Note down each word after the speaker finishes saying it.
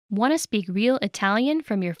Want to speak real Italian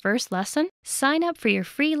from your first lesson? Sign up for your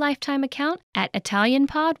free lifetime account at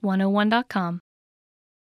ItalianPod101.com.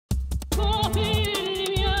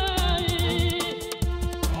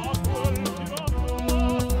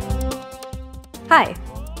 Hi,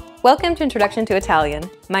 welcome to Introduction to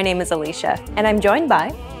Italian. My name is Alicia, and I'm joined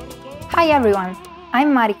by... Hi everyone,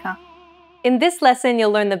 I'm Marika. In this lesson,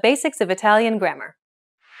 you'll learn the basics of Italian grammar.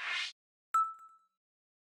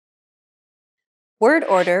 Word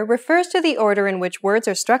order refers to the order in which words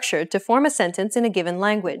are structured to form a sentence in a given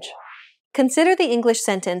language. Consider the English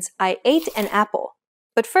sentence, I ate an apple.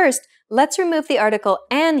 But first, let's remove the article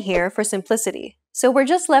an here for simplicity. So we're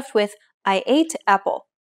just left with I ate apple.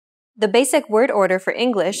 The basic word order for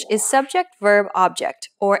English is subject, verb, object,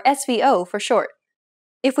 or SVO for short.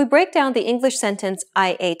 If we break down the English sentence,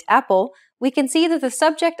 I ate apple, we can see that the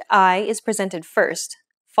subject I is presented first,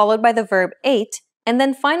 followed by the verb ate, and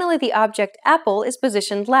then finally the object apple is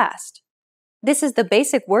positioned last. This is the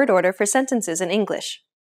basic word order for sentences in English.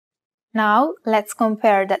 Now, let's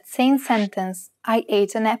compare that same sentence, I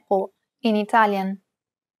ate an apple, in Italian.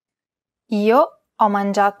 Io ho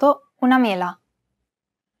mangiato una mela.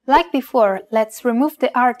 Like before, let's remove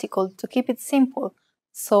the article to keep it simple,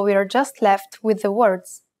 so we are just left with the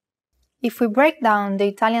words. If we break down the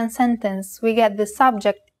Italian sentence, we get the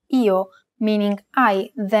subject io, meaning I,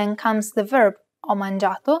 then comes the verb ho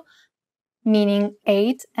mangiato, meaning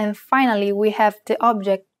ate, and finally we have the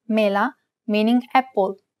object mela, meaning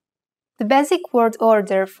apple. The basic word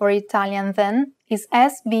order for Italian then is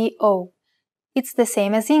SVO. It's the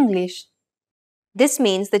same as English. This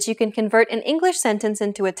means that you can convert an English sentence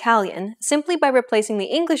into Italian simply by replacing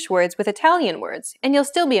the English words with Italian words, and you'll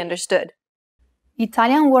still be understood.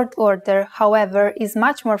 Italian word order, however, is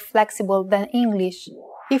much more flexible than English.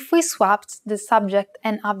 If we swapped the subject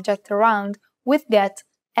and object around, we'd get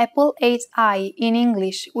apple ate I in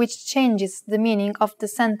English, which changes the meaning of the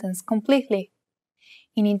sentence completely.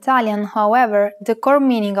 In Italian, however, the core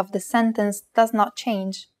meaning of the sentence does not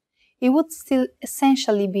change. It would still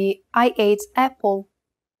essentially be I ate apple.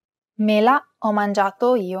 Mela ho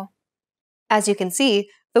mangiato io. As you can see,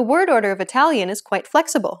 the word order of Italian is quite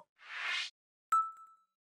flexible.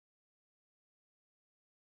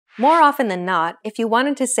 More often than not, if you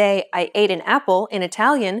wanted to say I ate an apple in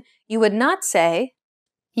Italian, you would not say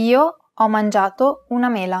Io ho mangiato una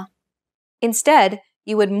mela. Instead,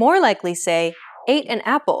 you would more likely say ate an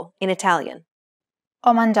apple in Italian.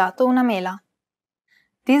 Ho mangiato una mela.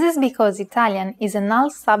 This is because Italian is a null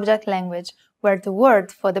subject language where the word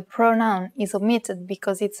for the pronoun is omitted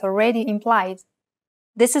because it's already implied.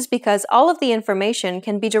 This is because all of the information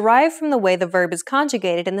can be derived from the way the verb is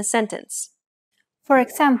conjugated in the sentence. For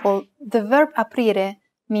example, the verb aprire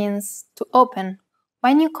means to open.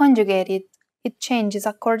 When you conjugate it, it changes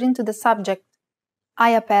according to the subject.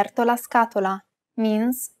 Hai aperto la scatola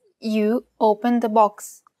means you opened the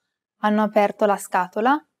box. Hanno aperto la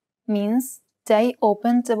scatola means they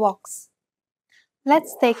opened the box.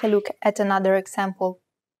 Let's take a look at another example.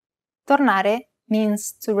 Tornare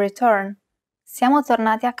means to return. Siamo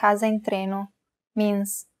tornati a casa in treno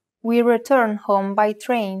means we return home by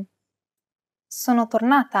train. Sono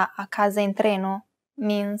tornata a casa in treno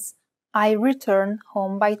means I return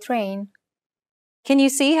home by train. Can you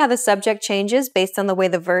see how the subject changes based on the way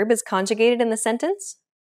the verb is conjugated in the sentence?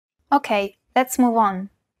 Okay, let's move on.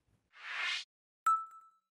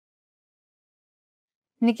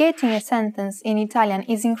 Negating a sentence in Italian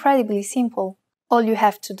is incredibly simple. All you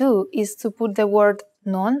have to do is to put the word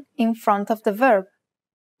non in front of the verb.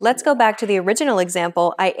 Let's go back to the original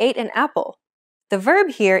example, I ate an apple. The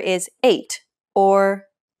verb here is ate, or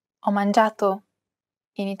Ho mangiato.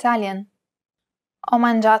 In Italian, ho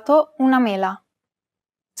mangiato una mela.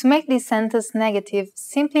 To make this sentence negative,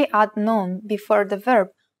 simply add non before the verb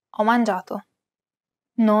ho mangiato.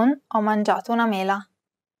 Non ho mangiato una mela.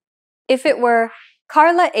 If it were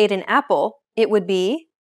Carla ate an apple, it would be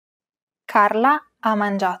Carla ha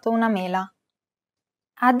mangiato una mela.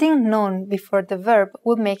 Adding non before the verb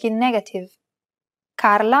would make it negative.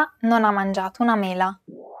 Carla non ha mangiato una mela.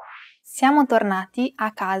 Siamo tornati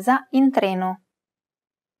a casa in treno.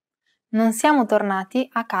 Non siamo tornati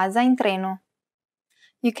a casa in treno.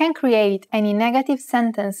 You can create any negative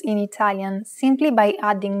sentence in Italian simply by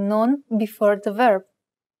adding non before the verb.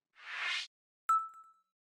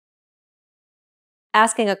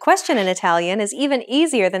 Asking a question in Italian is even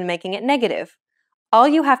easier than making it negative. All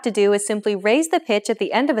you have to do is simply raise the pitch at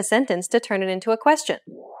the end of a sentence to turn it into a question.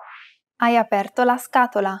 Hai aperto la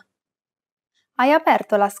scatola. Hai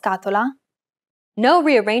aperto la scatola? No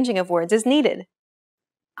rearranging of words is needed.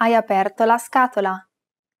 Hai aperto la scatola.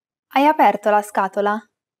 Hai aperto la scatola?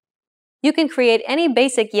 You can create any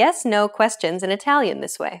basic yes-no questions in Italian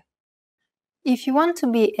this way. If you want to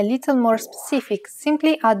be a little more specific,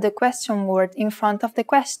 simply add the question word in front of the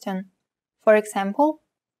question. For example,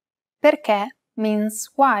 perché means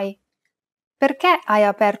why. Perché hai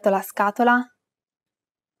aperto la scatola?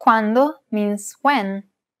 Quando means when.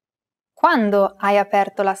 Quando hai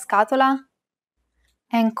aperto la scatola?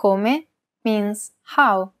 And come means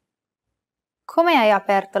how. Come hai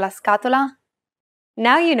aperto la scatola?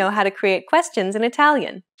 Now you know how to create questions in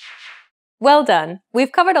Italian. Well done!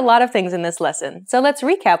 We've covered a lot of things in this lesson, so let's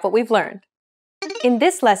recap what we've learned. In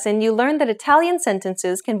this lesson, you learned that Italian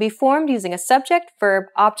sentences can be formed using a subject, verb,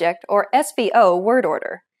 object, or SVO word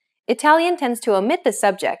order. Italian tends to omit the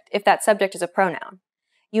subject if that subject is a pronoun.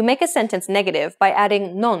 You make a sentence negative by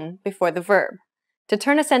adding non before the verb. To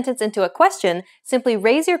turn a sentence into a question, simply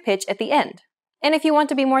raise your pitch at the end. And if you want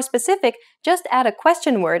to be more specific, just add a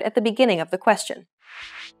question word at the beginning of the question.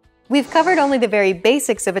 We've covered only the very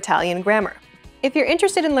basics of Italian grammar. If you're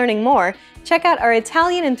interested in learning more, check out our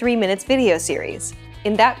Italian in 3 Minutes video series.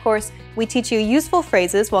 In that course, we teach you useful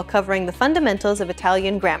phrases while covering the fundamentals of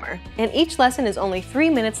Italian grammar, and each lesson is only 3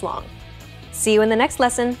 minutes long. See you in the next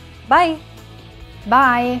lesson. Bye!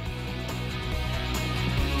 Bye!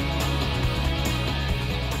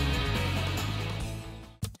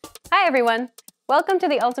 Hi everyone! Welcome to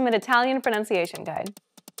the Ultimate Italian Pronunciation Guide.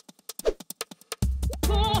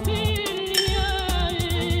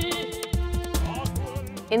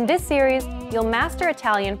 In this series, you'll master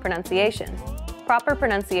Italian pronunciation. Proper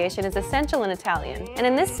pronunciation is essential in Italian, and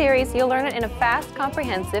in this series, you'll learn it in a fast,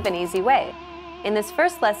 comprehensive, and easy way. In this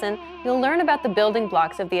first lesson, you'll learn about the building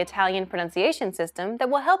blocks of the Italian pronunciation system that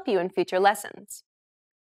will help you in future lessons.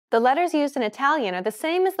 The letters used in Italian are the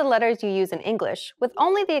same as the letters you use in English, with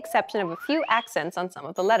only the exception of a few accents on some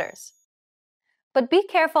of the letters. But be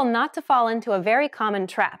careful not to fall into a very common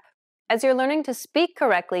trap. As you're learning to speak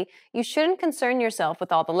correctly, you shouldn't concern yourself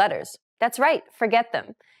with all the letters. That's right, forget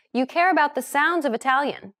them. You care about the sounds of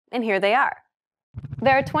Italian, and here they are.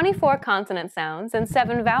 There are 24 consonant sounds and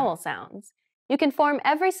 7 vowel sounds. You can form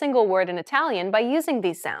every single word in Italian by using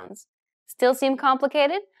these sounds. Still seem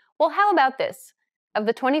complicated? Well, how about this? Of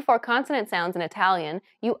the 24 consonant sounds in Italian,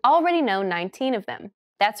 you already know 19 of them.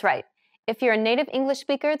 That's right. If you're a native English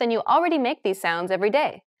speaker, then you already make these sounds every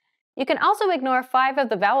day. You can also ignore 5 of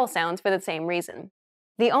the vowel sounds for the same reason.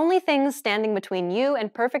 The only things standing between you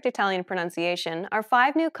and perfect Italian pronunciation are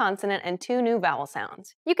 5 new consonant and 2 new vowel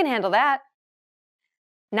sounds. You can handle that.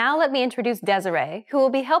 Now let me introduce Desiree, who will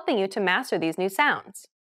be helping you to master these new sounds.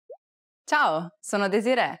 Ciao, sono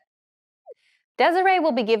Desiree. Desiree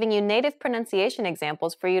will be giving you native pronunciation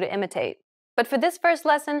examples for you to imitate. But for this first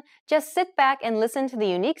lesson, just sit back and listen to the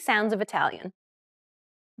unique sounds of Italian.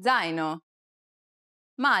 Zaino,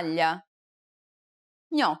 maglia,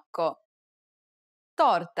 gnocco,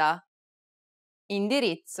 torta,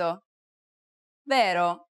 indirizzo,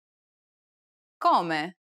 vero,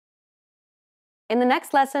 come. In the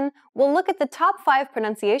next lesson, we'll look at the top 5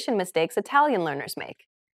 pronunciation mistakes Italian learners make.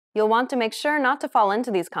 You'll want to make sure not to fall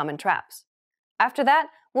into these common traps. After that,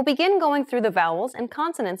 we'll begin going through the vowels and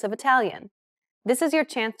consonants of Italian. This is your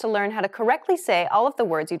chance to learn how to correctly say all of the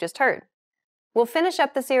words you just heard. We'll finish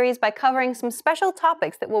up the series by covering some special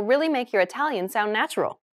topics that will really make your Italian sound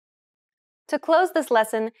natural. To close this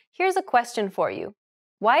lesson, here's a question for you.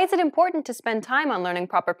 Why is it important to spend time on learning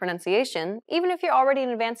proper pronunciation, even if you're already an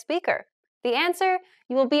advanced speaker? The answer,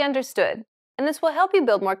 you will be understood, and this will help you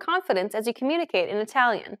build more confidence as you communicate in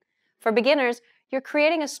Italian. For beginners, you're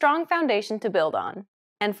creating a strong foundation to build on.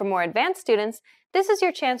 And for more advanced students, this is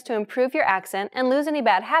your chance to improve your accent and lose any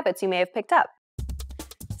bad habits you may have picked up.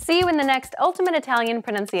 See you in the next Ultimate Italian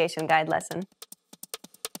Pronunciation Guide lesson.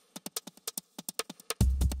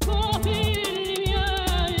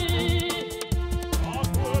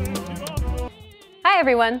 Hi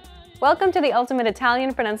everyone! Welcome to the Ultimate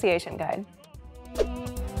Italian Pronunciation Guide.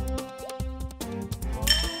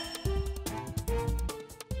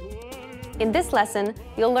 In this lesson,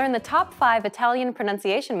 you'll learn the top 5 Italian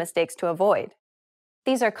pronunciation mistakes to avoid.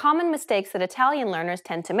 These are common mistakes that Italian learners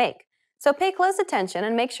tend to make, so pay close attention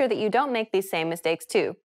and make sure that you don't make these same mistakes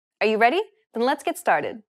too. Are you ready? Then let's get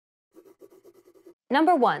started.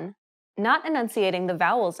 Number 1. Not enunciating the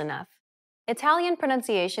vowels enough. Italian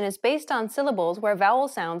pronunciation is based on syllables where vowel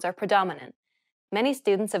sounds are predominant. Many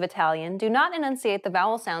students of Italian do not enunciate the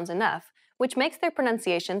vowel sounds enough, which makes their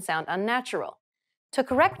pronunciation sound unnatural. To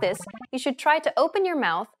correct this, you should try to open your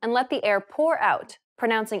mouth and let the air pour out,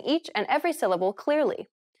 pronouncing each and every syllable clearly.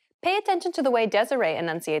 Pay attention to the way Desiree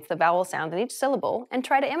enunciates the vowel sound in each syllable and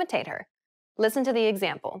try to imitate her. Listen to the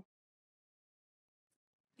example.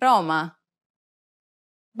 Roma,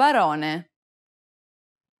 barone,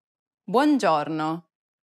 buongiorno.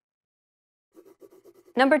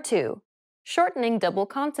 Number 2, shortening double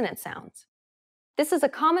consonant sounds. This is a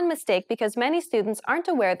common mistake because many students aren't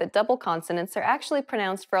aware that double consonants are actually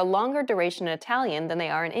pronounced for a longer duration in Italian than they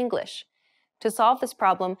are in English. To solve this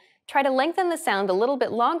problem, try to lengthen the sound a little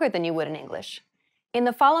bit longer than you would in English. In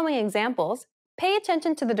the following examples, pay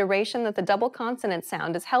attention to the duration that the double consonant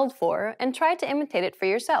sound is held for and try to imitate it for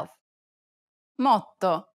yourself.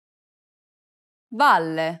 Motto,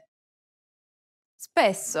 valle,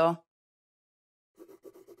 spesso.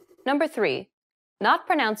 Number 3, not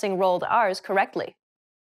pronouncing rolled R's correctly.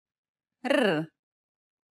 R,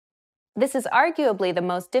 This is arguably the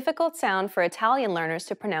most difficult sound for Italian learners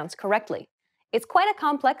to pronounce correctly. It's quite a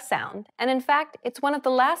complex sound, and in fact, it's one of the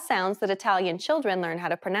last sounds that Italian children learn how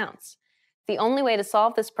to pronounce. The only way to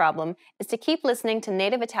solve this problem is to keep listening to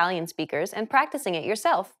native Italian speakers and practicing it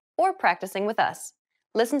yourself, or practicing with us.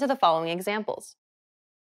 Listen to the following examples.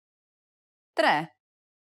 3,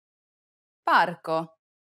 parco,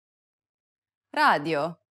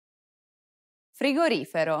 radio,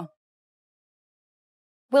 frigorifero.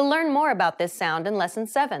 We'll learn more about this sound in Lesson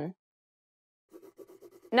 7.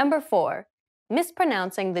 Number 4,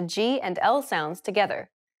 mispronouncing the G and L sounds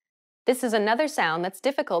together. This is another sound that's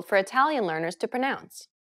difficult for Italian learners to pronounce.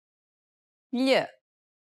 Gli,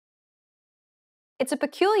 It's a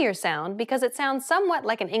peculiar sound because it sounds somewhat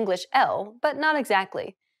like an English L, but not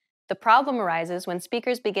exactly. The problem arises when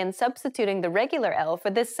speakers begin substituting the regular L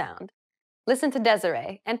for this sound. Listen to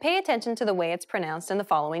Desiree and pay attention to the way it's pronounced in the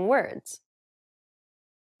following words.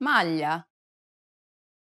 maglia,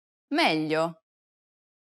 meglio,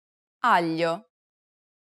 aglio.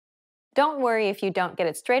 Don't worry if you don't get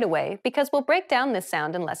it straight away, because we'll break down this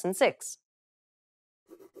sound in Lesson 6.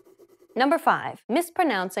 Number 5,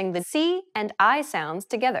 mispronouncing the C and I sounds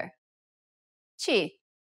together. Ci,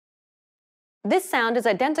 This sound is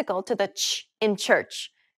identical to the ch in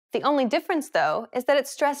church. The only difference, though, is that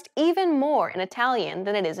it's stressed even more in Italian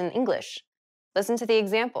than it is in English. Listen to the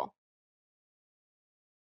example.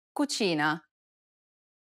 cucina,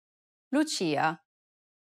 Lucia.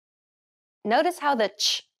 Notice how the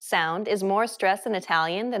ch sound is more stressed in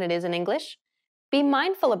Italian than it is in English? Be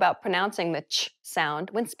mindful about pronouncing the ch sound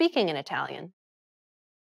when speaking in Italian.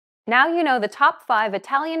 Now you know the top 5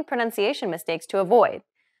 Italian pronunciation mistakes to avoid.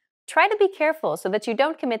 Try to be careful so that you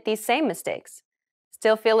don't commit these same mistakes.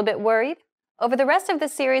 Still feel a bit worried? Over the rest of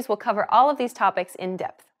this series, we'll cover all of these topics in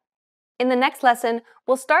depth. In the next lesson,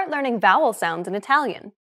 we'll start learning vowel sounds in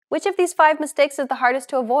Italian. Which of these 5 mistakes is the hardest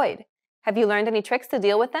to avoid? Have you learned any tricks to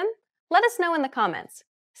deal with them? Let us know in the comments.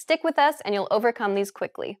 Stick with us and you'll overcome these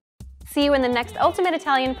quickly. See you in the next Ultimate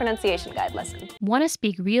Italian Pronunciation Guide lesson. Want to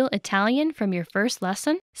speak real Italian from your first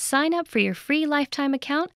lesson? Sign up for your free lifetime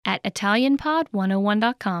account at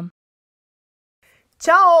ItalianPod101.com.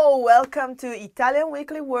 Ciao! Welcome to Italian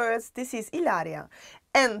Weekly Words. This is Ilaria.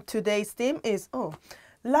 And today's theme is,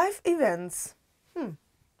 life events.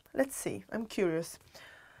 Let's see, I'm curious.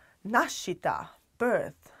 Nascita,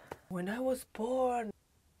 birth. When I was born.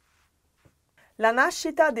 La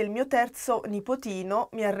nascita del mio terzo nipotino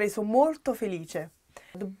mi ha reso molto felice.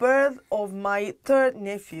 The birth of my third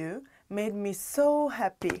nephew made me so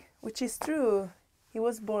happy, which is true. He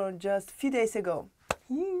was born just a few days ago.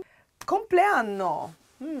 Compleanno.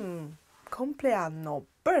 Compleanno.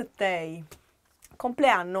 Birthday.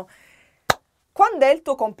 Compleanno. Quando è il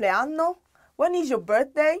tuo compleanno? When is your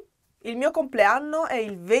birthday? Il mio compleanno è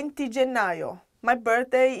il 20 gennaio. My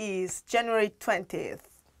birthday is January 20th.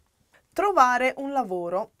 Trovare un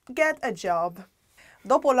lavoro. Get a job.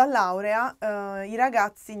 Dopo la laurea, i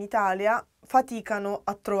ragazzi in Italia faticano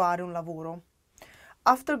a trovare un lavoro.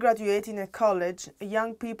 After graduating at college,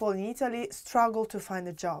 young people in Italy struggle to find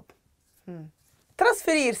a job.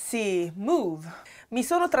 Trasferirsi, move. Mi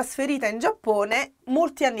sono trasferita in Giappone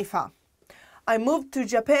molti anni fa. I moved to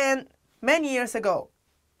Japan many years ago.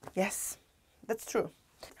 Yes, that's true.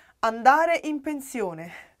 Andare in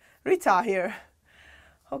pensione, retire.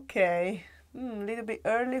 Ok, a little bit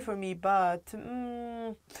early for me, but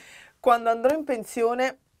quando andrò in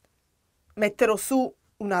pensione metterò su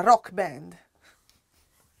una rock band.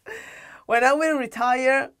 When I will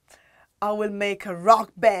retire, I will make a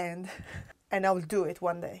rock band and I will do it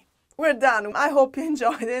one day. We're done. I hope you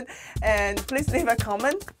enjoyed it and please leave a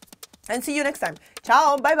comment and see you next time.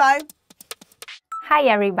 Ciao, bye bye. Hi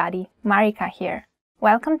everybody, Marika here.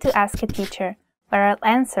 Welcome to Ask a Teacher, where I'll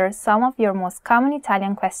answer some of your most common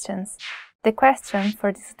Italian questions. The question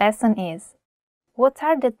for this lesson is, what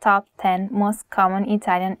are the top 10 most common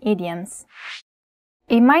Italian idioms?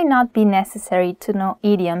 It might not be necessary to know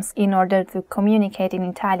idioms in order to communicate in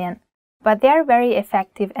Italian, but they are very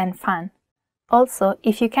effective and fun. Also,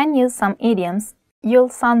 if you can use some idioms, you'll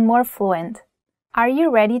sound more fluent. Are you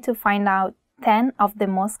ready to find out 10 of the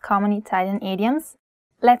most common Italian idioms?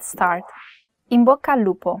 Let's start. In bocca al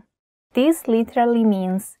lupo. This literally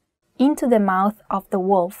means into the mouth of the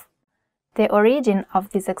wolf. The origin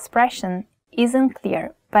of this expression isn't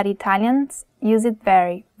clear, but Italians use it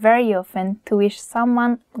very, very often to wish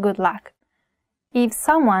someone good luck. If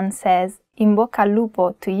someone says in bocca al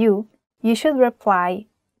lupo to you, you should reply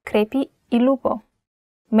crepi il lupo.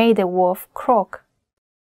 May the wolf croak.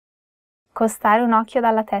 Costare un occhio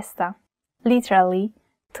dalla testa. Literally,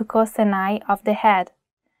 to cost an eye of the head.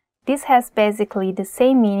 This has basically the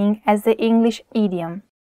same meaning as the English idiom,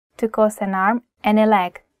 to cost an arm and a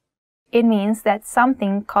leg. It means that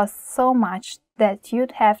something costs so much that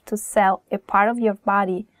you'd have to sell a part of your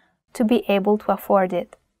body to be able to afford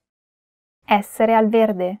it. Essere al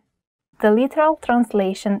verde. The literal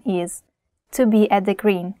translation is to be at the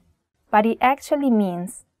green, but it actually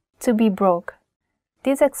means to be broke.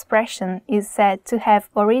 This expression is said to have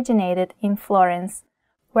originated in Florence,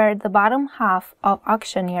 where the bottom half of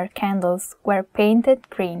auctioneer candles were painted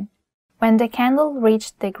green. When the candle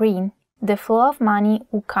reached the green, the flow of money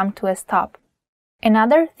would come to a stop.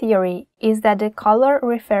 Another theory is that the color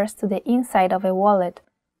refers to the inside of a wallet,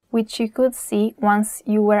 which you could see once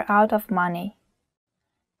you were out of money.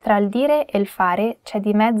 Tra il dire e il fare c'è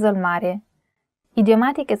di mezzo il mare.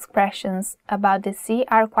 Idiomatic expressions about the sea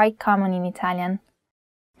are quite common in Italian.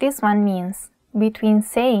 This one means, between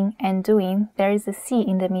saying and doing there is a sea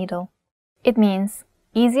in the middle. It means,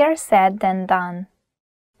 easier said than done.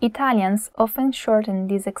 Italians often shorten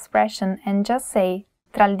this expression and just say,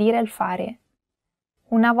 tra il dire e il fare.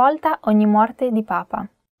 Una volta ogni morte di papa.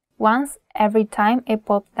 Once every time a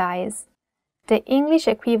pope dies. The English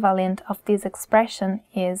equivalent of this expression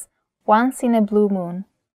is once in a blue moon.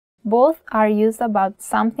 Both are used about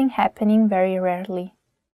something happening very rarely.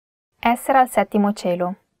 Essere al settimo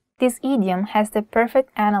cielo. This idiom has the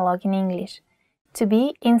perfect analog in English, to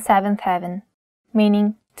be in seventh heaven,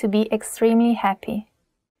 meaning to be extremely happy.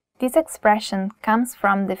 This expression comes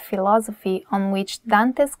from the philosophy on which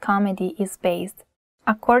Dante's comedy is based.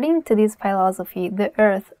 According to this philosophy, the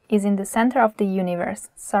earth is in the center of the universe,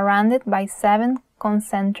 surrounded by 7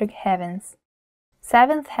 concentric heavens.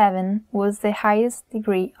 Seventh heaven was the highest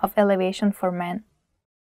degree of elevation for man.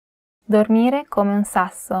 Dormire come un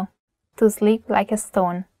sasso, to sleep like a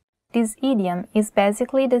stone. This idiom is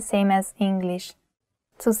basically the same as English,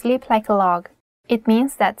 to sleep like a log. It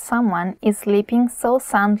means that someone is sleeping so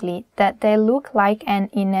soundly that they look like an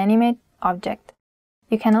inanimate object.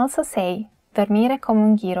 You can also say dormire come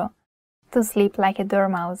un ghiro, to sleep like a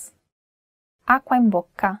dormouse. Acqua in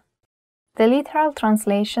bocca. The literal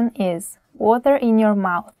translation is water in your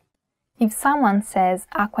mouth. If someone says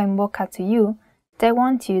acqua in bocca to you, they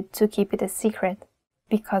want you to keep it a secret,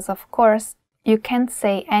 because of course, you can't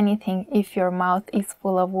say anything if your mouth is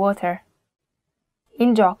full of water.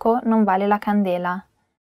 Il gioco non vale la candela.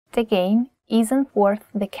 The game isn't worth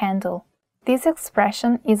the candle. This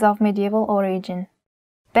expression is of medieval origin.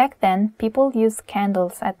 Back then, people used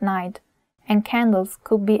candles at night, and candles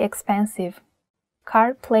could be expensive.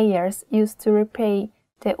 Card players used to repay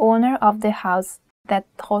the owner of the house that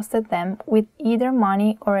hosted them with either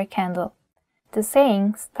money or a candle. The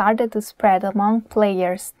saying started to spread among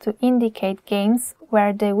players to indicate games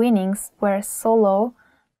where the winnings were so low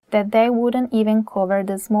that they wouldn't even cover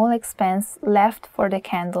the small expense left for the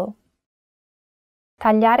candle.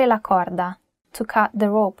 Tagliare la corda, to cut the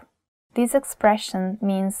rope. This expression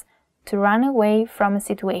means to run away from a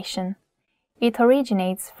situation. It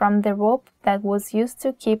originates from the rope that was used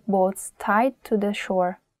to keep boats tied to the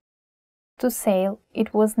shore. To sail,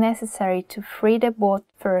 it was necessary to free the boat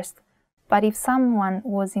first, but if someone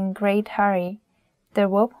was in great hurry, the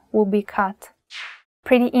rope would be cut.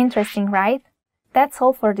 Pretty interesting, right? That's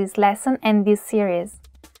all for this lesson and this series.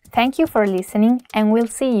 Thank you for listening, and we'll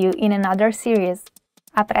see you in another series.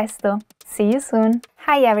 A presto! See you soon!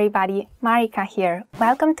 Hi everybody, Marika here.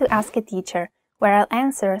 Welcome to Ask a Teacher, where I'll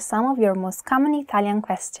answer some of your most common Italian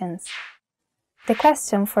questions. The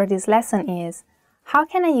question for this lesson is, how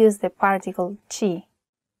can I use the particle ci?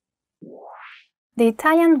 The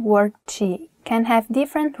Italian word ci can have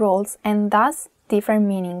different roles and thus different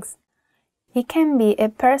meanings. It can be a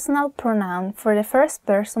personal pronoun for the first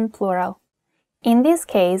person plural. In this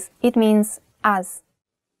case, it means us.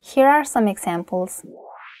 Here are some examples.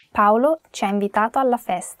 Paolo ci ha invitato alla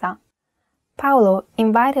festa. Paolo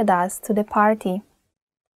invited us to the party.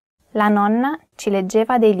 La nonna ci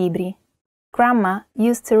leggeva dei libri. Grandma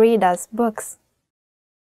used to read us books.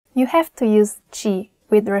 You have to use ci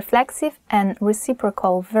with reflexive and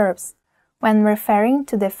reciprocal verbs, when referring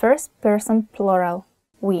to the first person plural,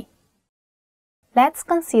 we. Let's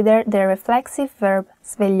consider the reflexive verb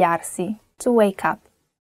svegliarsi, to wake up.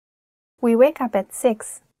 We wake up at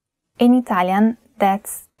 6. In Italian,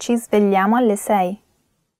 that's ci svegliamo alle 6.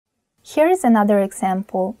 Here is another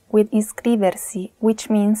example with iscriversi, which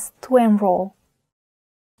means to enroll.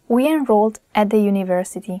 We enrolled at the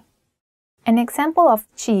university. An example of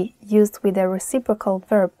ci used with a reciprocal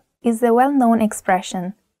verb is the well-known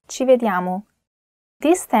expression ci vediamo.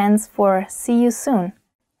 This stands for see you soon,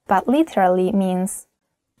 but literally means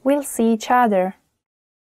we'll see each other.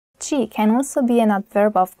 Ci can also be an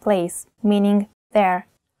adverb of place, meaning there.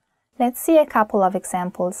 Let's see a couple of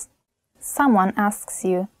examples. Someone asks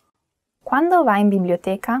you, "Quando vai in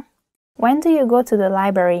biblioteca?" When do you go to the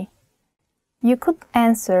library? You could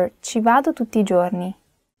answer, "Ci vado tutti I giorni."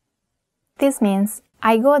 This means,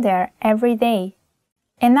 I go there every day.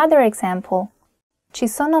 Another example, ci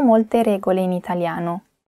sono molte regole in italiano.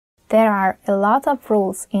 There are a lot of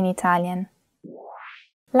rules in Italian.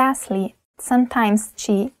 Lastly, sometimes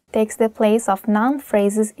ci takes the place of noun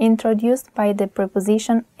phrases introduced by the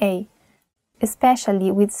preposition a,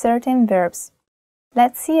 especially with certain verbs.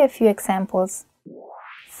 Let's see a few examples.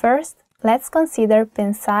 First, let's consider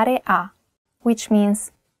pensare a, which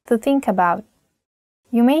means to think about.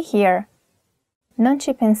 You may hear non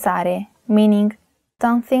ci pensare, meaning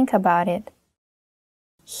don't think about it.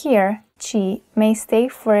 Here, ci may stay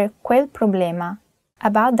for quel problema,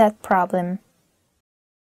 about that problem.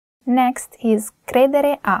 Next is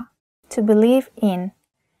credere a, to believe in.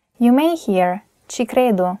 You may hear ci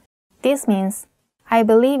credo. This means I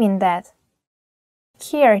believe in that.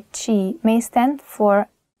 Here, ci may stand for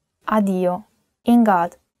a Dio, in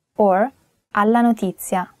God, or alla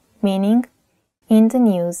notizia, meaning in the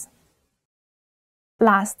news.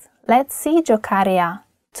 Last, let's see giocare a,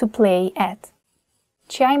 to play at.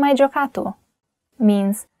 Ci hai mai giocato?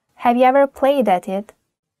 Means, have you ever played at it?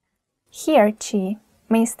 Here, ci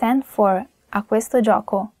may stand for a questo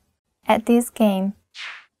gioco, at this game.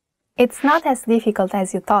 It's not as difficult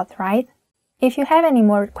as you thought, right? If you have any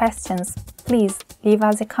more questions, please leave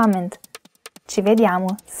us a comment. Ci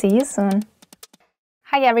vediamo. See you soon.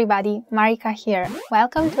 Hi everybody, Marika here.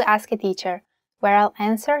 Welcome to Ask a Teacher, where I'll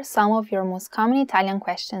answer some of your most common Italian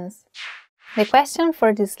questions. The question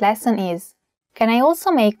for this lesson is, can I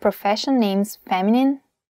also make profession names feminine?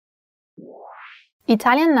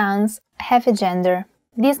 Italian nouns have a gender.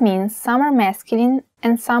 This means some are masculine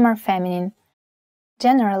and some are feminine.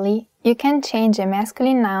 Generally, you can change a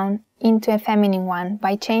masculine noun into a feminine one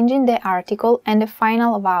by changing the article and the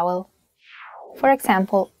final vowel. For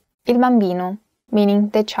example, il bambino, meaning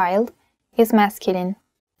the child, is masculine.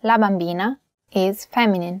 La bambina is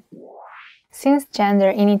feminine. Since gender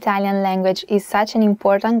in Italian language is such an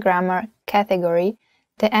important grammar category,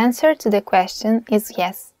 the answer to the question is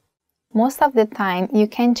yes. Most of the time, you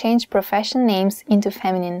can change profession names into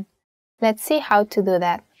feminine. Let's see how to do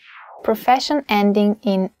that. Profession ending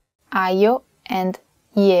in aio and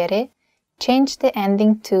iere, change the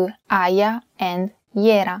ending to aia and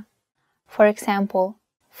iera. For example,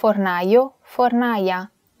 fornaio, fornaia,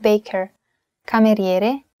 baker,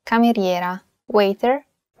 cameriere, cameriera, waiter,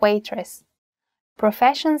 waitress.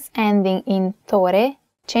 Professions ending in tore,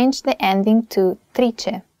 change the ending to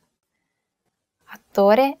trice.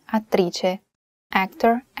 Attore, attrice,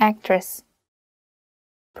 actor, actress.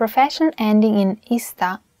 Profession ending in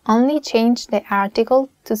ista, only change the article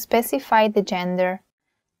to specify the gender.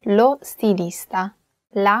 Lo stilista,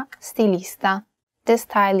 la stilista, the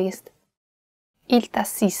stylist. Il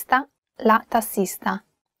tassista, la tassista,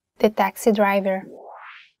 the taxi driver.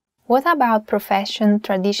 What about profession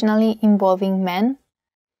traditionally involving men?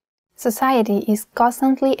 Society is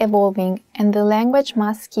constantly evolving and the language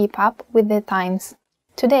must keep up with the times.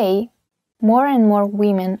 Today, more and more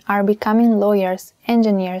women are becoming lawyers,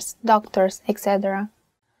 engineers, doctors, etc.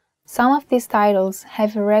 Some of these titles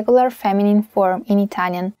have a regular feminine form in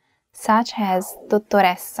Italian, such as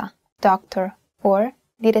dottoressa, doctor, or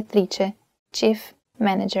direttrice, chief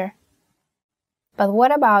manager. But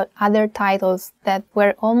what about other titles that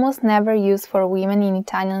were almost never used for women in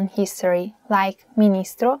Italian history, like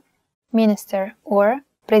ministro, minister, or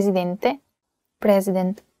presidente,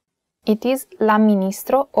 president? It is la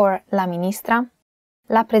ministro or la ministra,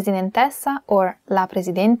 la presidentessa or la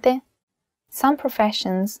presidente. Some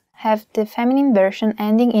professions have the feminine version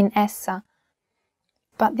ending in essa,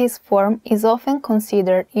 but this form is often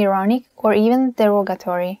considered ironic or even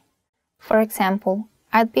derogatory. For example,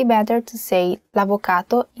 I'd be better to say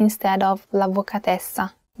l'avvocato instead of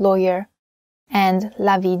l'avvocatessa, lawyer, and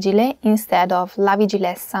la vigile instead of la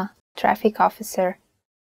vigilessa, traffic officer.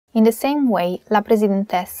 In the same way, la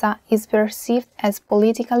presidentessa is perceived as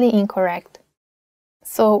politically incorrect.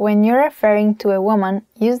 So, when you're referring to a woman,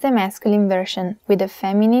 use the masculine version with a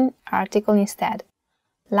feminine article instead,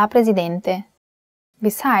 la presidente.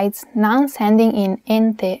 Besides, nouns ending in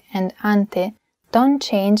ente and ante don't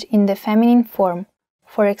change in the feminine form,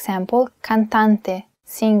 for example, cantante,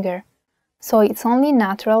 singer, so it's only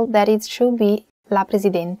natural that it should be la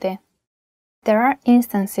presidente. There are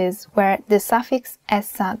instances where the suffix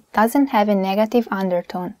essa doesn't have a negative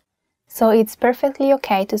undertone, so it's perfectly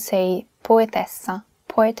okay to say poetessa,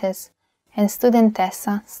 poetess, and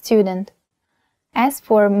studentessa, student. As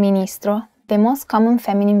for ministro, the most common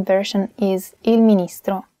feminine version is il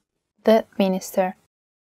ministro, the minister.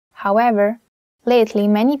 However, lately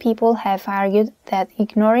many people have argued that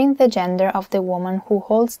ignoring the gender of the woman who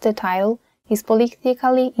holds the title is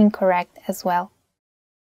politically incorrect as well.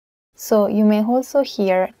 So you may also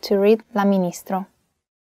hear to read la ministro.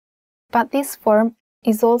 But this form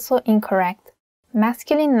is also incorrect.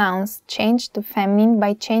 Masculine nouns change to feminine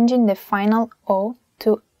by changing the final O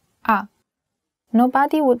to A.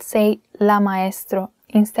 Nobody would say la maestro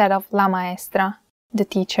instead of la maestra, the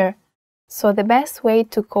teacher. So the best way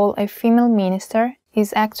to call a female minister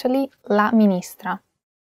is actually la ministra.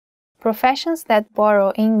 Professions that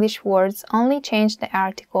borrow English words only change the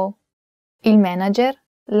article. Il manager,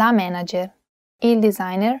 la manager. Il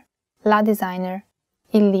designer, la designer.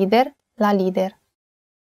 Il leader, la leader.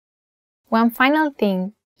 One final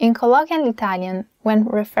thing. In colloquial Italian, when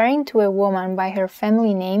referring to a woman by her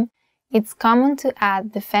family name, it's common to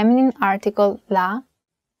add the feminine article la,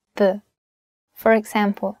 the. For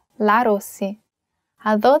example, la Rossi.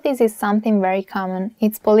 Although this is something very common,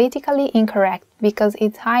 it's politically incorrect because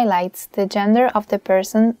it highlights the gender of the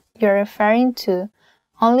person you're referring to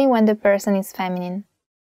only when the person is feminine.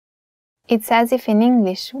 It's as if in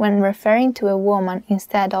English, when referring to a woman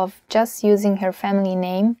instead of just using her family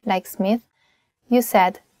name, like Smith, you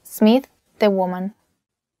said Smith, the woman.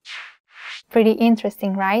 Pretty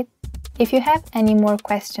interesting, right? If you have any more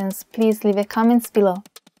questions, please leave a comments below.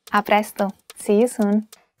 A presto! See you soon!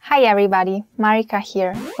 Hi everybody, Marika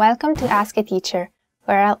here. Welcome to Ask a Teacher,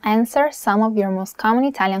 where I'll answer some of your most common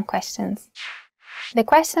Italian questions. The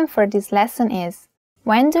question for this lesson is,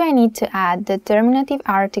 when do I need to add the terminative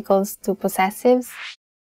articles to possessives?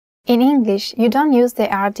 In English, you don't use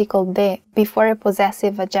the article de before a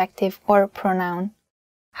possessive adjective or pronoun.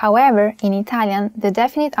 However, in Italian, the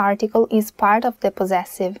definite article is part of the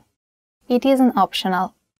possessive. It isn't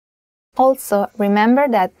optional. Also, remember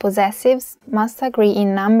that possessives must agree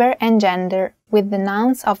in number and gender with the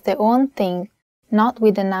nouns of the own thing, not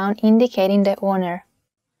with the noun indicating the owner.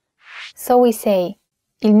 So we say,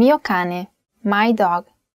 il mio cane, my dog.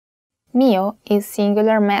 Mio is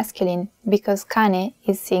singular masculine because cane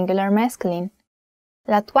is singular masculine.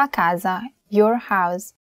 La tua casa, your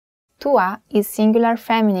house. Tua is singular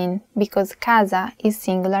feminine because casa is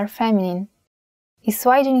singular feminine. I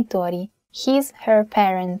suoi genitori, his, her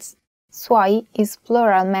parents. Suoi is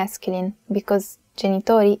plural masculine because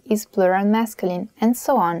genitori is plural masculine, and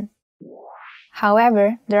so on.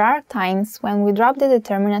 However, there are times when we drop the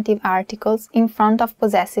determinative articles in front of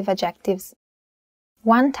possessive adjectives.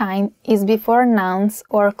 One time is before nouns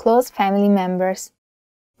or close family members.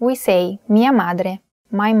 We say mia madre,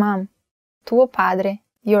 my mom, tuo padre,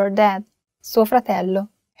 your dad, suo fratello,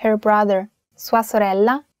 her brother, sua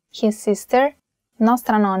sorella, his sister,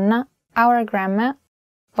 nostra nonna, our grandma,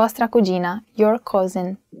 vostra cugina, your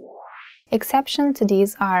cousin. Exceptions to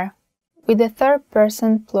these are with the third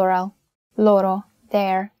person plural, loro,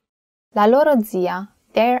 their, la loro zia,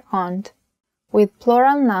 their aunt, with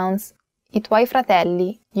plural nouns, I tuoi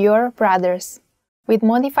fratelli, your brothers, with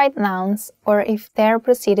modified nouns or if they're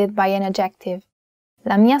preceded by an adjective,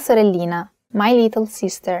 la mia sorellina, my little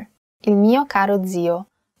sister, il mio caro zio,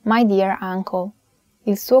 my dear uncle,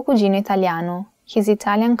 il suo cugino italiano, his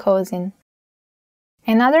Italian cousin.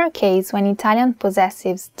 Another case when Italian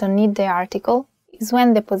possessives don't need the article is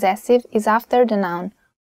when the possessive is after the noun,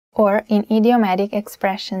 or in idiomatic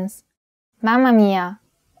expressions. Mamma mia,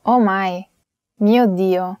 oh my, mio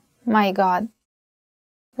Dio, my God.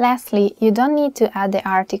 Lastly, you don't need to add the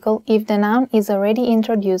article if the noun is already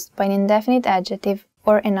introduced by an indefinite adjective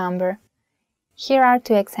or a number. Here are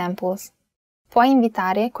two examples. Puoi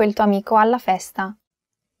invitare quel tuo amico alla festa.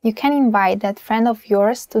 You can invite that friend of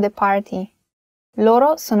yours to the party.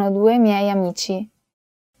 Loro sono due miei amici.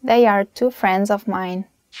 They are two friends of mine.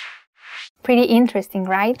 Pretty interesting,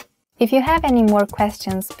 right? If you have any more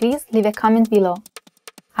questions, please leave a comment below.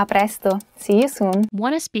 A presto! See you soon!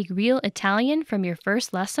 Want to speak real Italian from your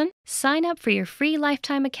first lesson? Sign up for your free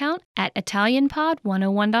lifetime account at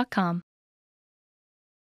ItalianPod101.com.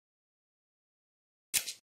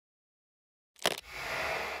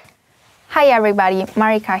 Hi everybody,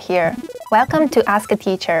 Marika here. Welcome to Ask a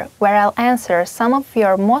Teacher, where I'll answer some of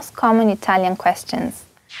your most common Italian questions.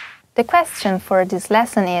 The question for this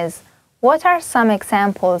lesson is, what are some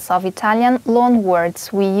examples of Italian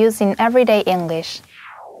loanwords we use in everyday English?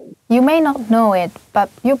 You may not know it, but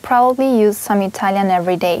you probably use some Italian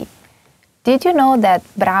every day. Did you know that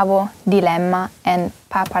bravo, dilemma, and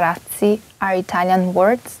paparazzi are Italian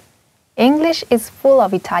words? English is full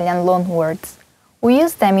of Italian loanwords. We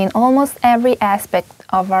use them in almost every aspect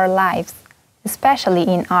of our lives, especially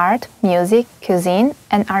in art, music, cuisine,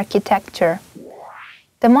 and architecture.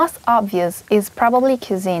 The most obvious is probably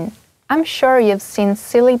cuisine. I'm sure you've seen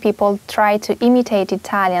silly people try to imitate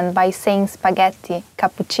Italian by saying spaghetti,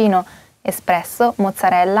 cappuccino, espresso,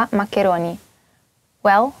 mozzarella, macaroni.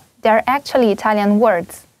 Well, they're actually Italian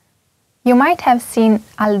words. You might have seen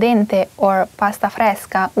al dente or pasta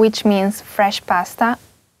fresca, which means fresh pasta,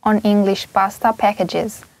 on English pasta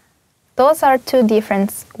packages. Those are two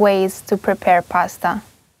different ways to prepare pasta.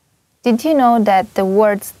 Did you know that the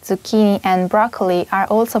words zucchini and broccoli are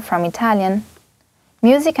also from Italian?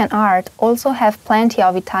 Music and art also have plenty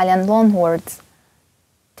of Italian loanwords.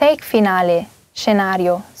 Take finale,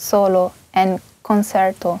 scenario, solo, and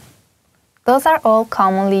concerto. Those are all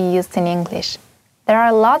commonly used in English. There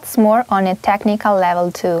are lots more on a technical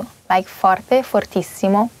level too, like forte,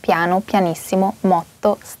 fortissimo, piano, pianissimo,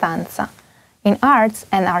 motto, stanza. In arts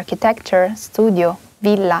and architecture, studio,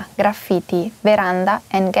 villa, graffiti, veranda,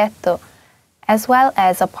 and ghetto, as well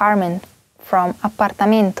as apartment from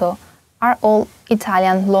appartamento, are all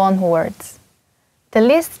Italian loanwords. The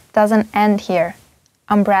list doesn't end here.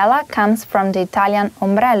 Umbrella comes from the Italian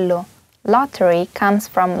ombrello, lottery comes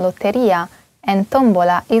from lotteria, and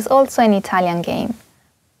tombola is also an Italian game.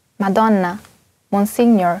 Madonna,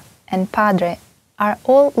 Monsignor, and Padre are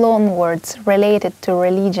all loanwords related to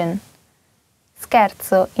religion.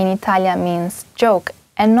 Scherzo in Italian means joke,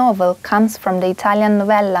 and novel comes from the Italian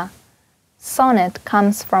novella. Sonnet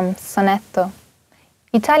comes from sonetto.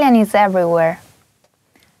 Italian is everywhere.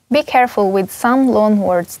 Be careful with some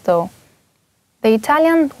loanwords though. The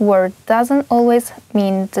Italian word doesn't always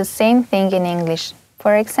mean the same thing in English.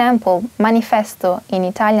 For example, manifesto in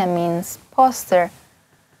Italian means poster.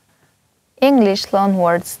 English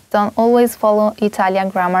loanwords don't always follow Italian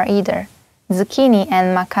grammar either. Zucchini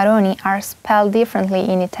and macaroni are spelled differently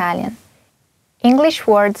in Italian. English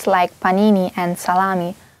words like panini and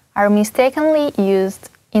salami are mistakenly used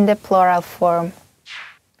in the plural form.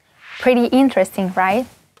 Pretty interesting, right?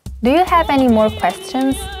 Do you have any more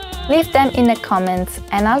questions? Leave them in the comments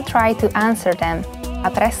and I'll try to answer them. A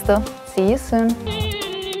presto! See you soon!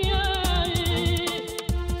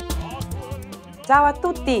 Ciao a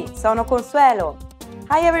tutti, sono Consuelo.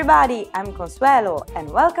 Hi everybody, I'm Consuelo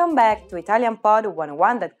and welcome back to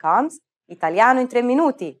ItalianPod101.com's Italiano in 3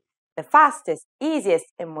 minuti, the fastest,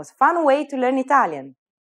 easiest and most fun way to learn Italian.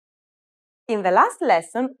 In the last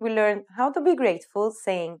lesson, we learned how to be grateful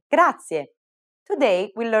saying grazie.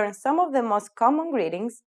 Today, we learn some of the most common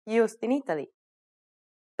greetings used in Italy.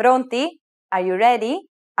 Pronti? Are you ready?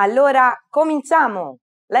 Allora, cominciamo!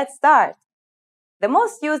 Let's start! The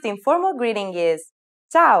most used informal greeting is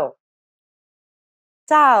ciao.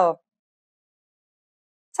 Ciao.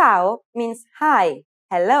 Ciao means hi,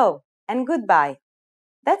 hello, and goodbye.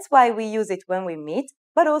 That's why we use it when we meet,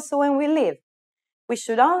 but also when we leave. We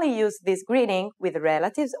should only use this greeting with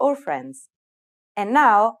relatives or friends. And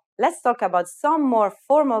now, let's talk about some more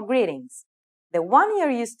formal greetings. The one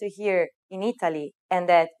you're used to hear in Italy and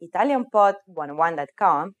at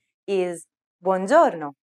ItalianPod101.com is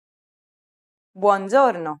buongiorno.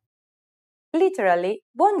 Buongiorno. Literally,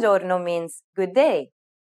 buongiorno means good day.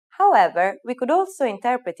 However, we could also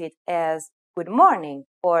interpret it as good morning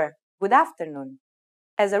or good afternoon.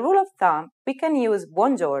 As a rule of thumb, we can use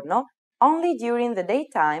buongiorno only during the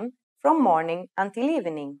daytime from morning until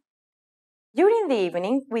evening. During the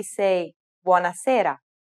evening, we say buonasera.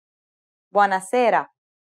 Buonasera.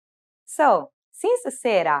 So, since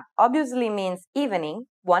sera obviously means evening,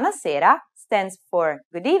 buonasera stands for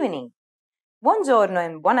good evening. Buongiorno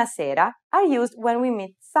and buonasera are used when we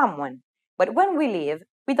meet someone, but when we leave,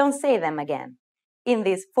 we don't say them again. In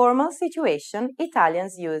this formal situation,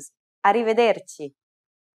 Italians use arrivederci.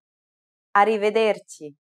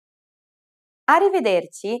 Arrivederci.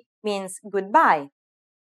 Arrivederci means goodbye.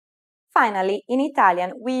 Finally, in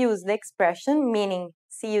Italian, we use the expression meaning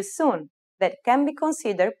see you soon, that can be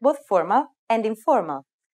considered both formal and informal.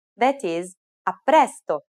 That is, a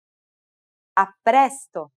presto. A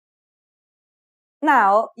presto.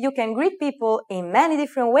 Now, you can greet people in many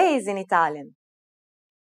different ways in Italian.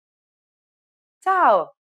 Ciao!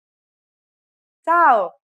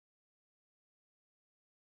 Ciao!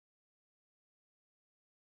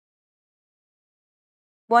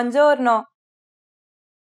 Buongiorno.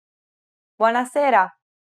 Buonasera.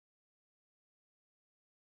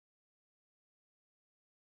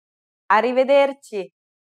 Arrivederci.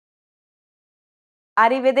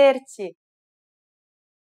 Arrivederci.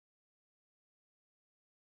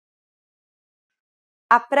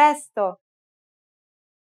 A presto.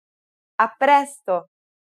 A presto.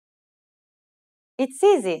 It's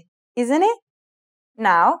easy, isn't it?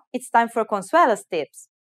 Now it's time for Consuelo's tips.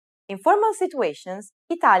 In formal situations,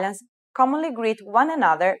 Italians commonly greet one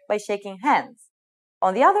another by shaking hands.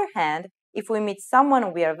 On the other hand, if we meet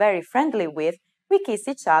someone we are very friendly with, we kiss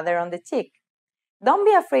each other on the cheek. Don't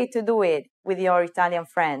be afraid to do it with your Italian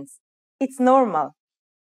friends. It's normal.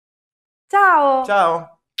 Ciao! Ciao!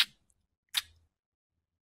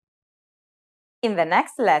 In the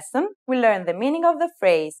next lesson, we learn the meaning of the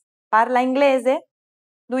phrase Parla inglese?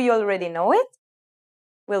 Do you already know it?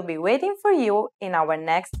 We'll be waiting for you in our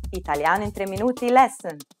next Italiano in 3 minuti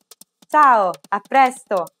lesson. Ciao, a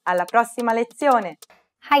presto, alla prossima lezione.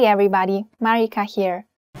 Hi everybody, Marika here.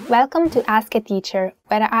 Welcome to Ask a Teacher,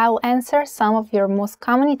 where I'll answer some of your most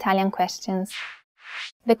common Italian questions.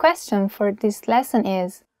 The question for this lesson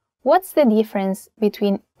is, what's the difference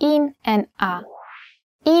between in and a?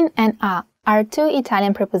 In and a are two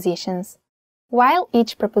Italian prepositions. While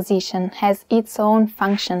each preposition has its own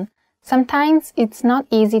function, sometimes it's not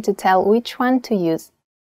easy to tell which one to use.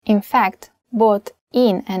 In fact, both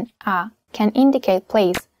in and a can indicate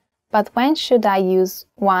place, but when should I use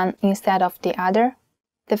one instead of the other?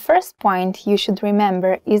 The first point you should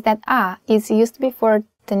remember is that a is used before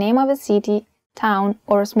the name of a city, town,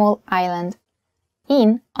 or small island.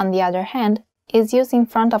 In, on the other hand, is used in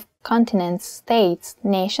front of continents, states,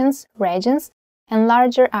 nations, regions, and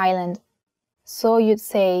larger islands. So you'd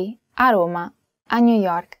say a Roma, a New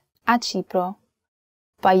York, a Cipro.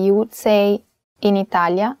 But you would say in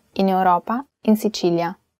Italia, in Europa, in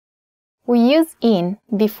Sicilia. We use in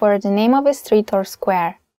before the name of a street or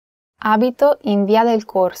square. Abito in Via del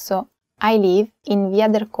Corso. I live in Via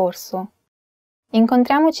del Corso.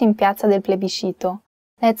 Incontriamoci in Piazza del Plebiscito.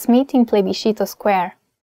 Let's meet in Plebiscito Square.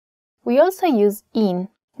 We also use in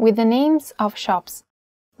with the names of shops.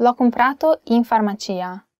 L'ho comprato in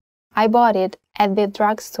farmacia. I bought it at the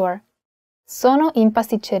drugstore. Sono in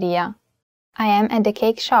pasticceria. I am at the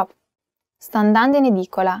cake shop. Sto andando in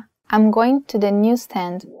edicola. I'm going to the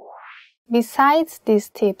newsstand. Besides these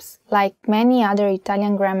tips, like many other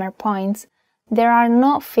Italian grammar points, there are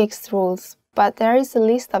no fixed rules, but there is a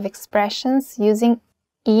list of expressions using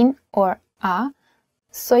in or a,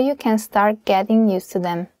 so you can start getting used to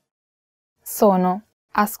them. Sono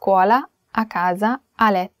a scuola, a casa,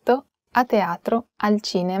 a letto, a teatro, al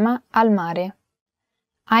cinema, al mare.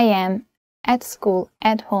 I am at school,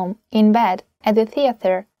 at home, in bed, at the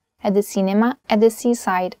theater, at the cinema, at the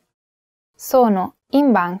seaside. Sono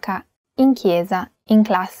in banca, in chiesa, in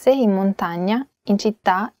classe, in montagna, in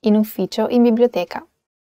città, in ufficio, in biblioteca.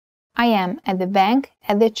 I am at the bank,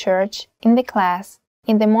 at the church, in the class,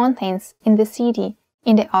 in the mountains, in the city,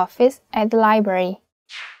 in the office, at the library.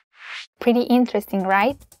 Pretty interesting,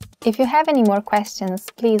 right? If you have any more questions,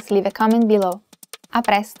 please leave a comment below. A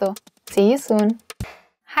presto! See you soon!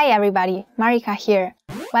 Hi everybody, Marika here.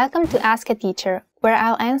 Welcome to Ask a Teacher, where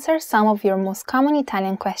I'll answer some of your most common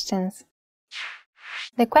Italian questions.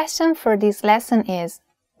 The question for this lesson is,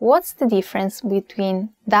 what's the difference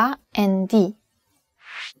between da and di?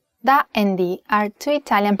 Da and di are two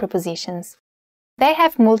Italian prepositions. They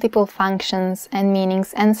have multiple functions and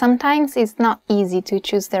meanings, and sometimes it's not easy to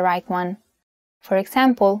choose the right one. For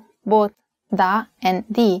example, both da and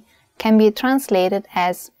di can be translated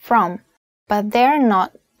as from, but they are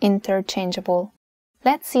not interchangeable.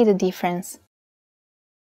 Let's see the difference.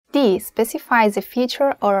 Di specifies a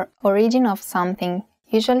feature or origin of something,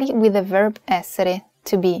 usually with the verb essere,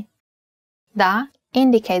 to be. Da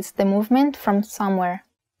indicates the movement from somewhere.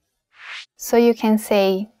 So you can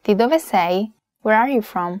say, di dove sei? Where are you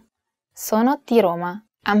from? Sono di Roma.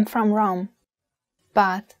 I'm from Rome.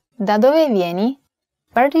 But, da dove vieni?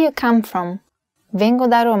 Where do you come from? Vengo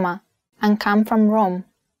da Roma. I come from Rome.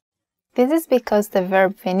 This is because the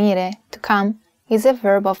verb venire, to come, is a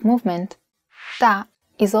verb of movement. Da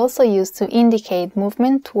is also used to indicate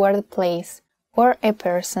movement toward a place or a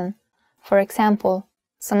person. For example,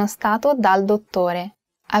 sono stato dal dottore.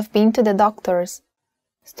 I've been to the doctor's.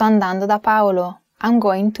 Sto andando da Paolo. I'm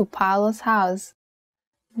going to Paolo's house.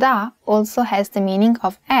 Da also has the meaning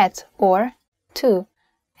of at or to,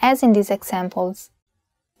 as in these examples.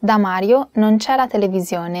 Da Mario non c'è la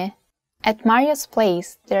televisione. At Mario's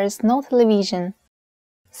place there is no television.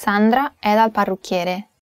 Sandra è dal parrucchiere.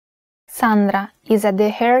 Sandra is at the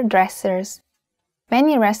hairdresser's.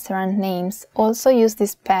 Many restaurant names also use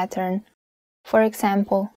this pattern. For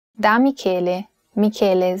example, da Michele,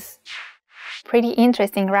 Michele's. Pretty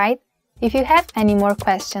interesting, right? If you have any more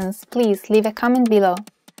questions, please leave a comment below.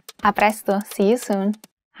 A presto, see you soon!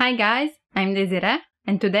 Hi guys, I'm Desiree,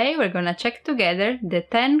 and today we're gonna check together the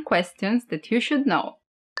 10 questions that you should know.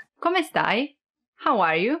 Come stai? How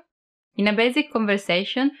are you? In a basic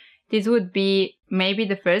conversation, this would be maybe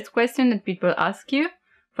the first question that people ask you.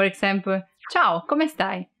 For example, ciao, come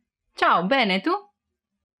stai? Ciao, bene, tu?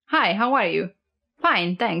 Hi, how are you?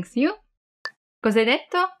 Fine, thanks, you? Cosa hai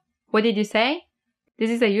detto? What did you say? This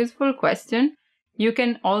is a useful question. You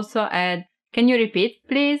can also add, can you repeat,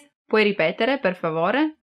 please? Puoi ripetere, per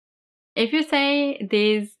favore? If you say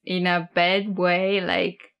this in a bad way,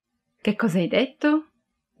 like, che cosa hai detto?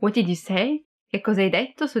 What did you say? Che cosa hai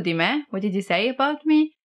detto su di me? What did you say about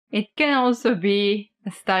me? It can also be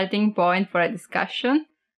a starting point for a discussion,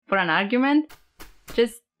 for an argument.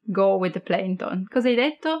 Just go with the plain tone. Cosa hai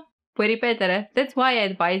detto? Puoi ripetere? That's why I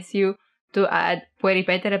advise you to add puoi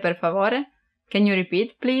ripetere per favore? Can you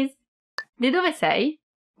repeat, please? Di dove sei?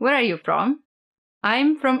 Where are you from?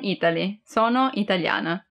 I'm from Italy. Sono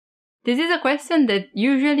italiana. This is a question that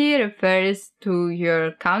usually refers to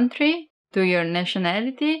your country, to your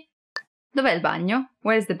nationality. Dov'è il bagno?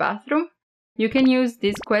 Where's the bathroom? You can use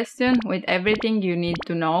this question with everything you need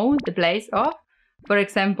to know the place of. For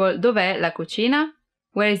example, dov'è la cucina?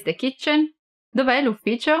 Where is the kitchen? Dov'è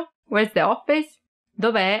l'ufficio? Where's the office?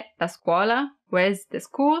 Dov'è la scuola? Where's the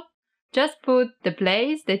school? Just put the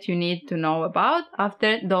place that you need to know about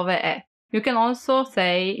after dove è. You can also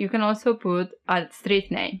put a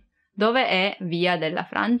street name. Dove è Via della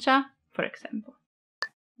Francia, for example.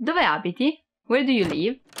 Dove abiti? Where do you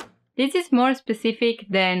live? This is more specific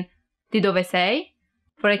than di dove sei.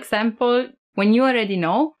 For example, when you already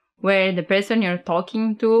know where the person you're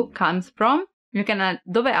talking to comes from, you can add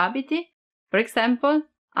dove abiti? For example,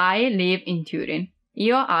 I live in Turin.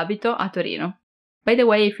 Io abito a Torino. By the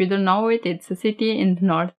way, if you don't know it, it's a city in the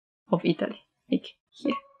north of Italy, like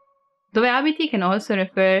here. Dove abiti can also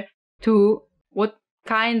refer to what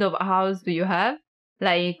kind of a house do you have.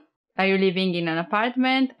 Like, are you living in an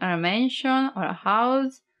apartment, or a mansion, or a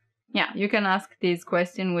house? Yeah, you can ask this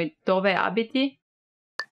question with dove abiti.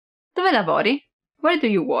 Dove lavori? Where do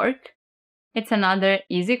you work? It's another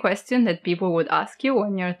easy question that people would ask you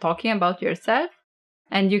when you're talking about yourself.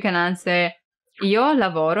 And you can answer, io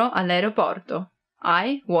lavoro all'aeroporto.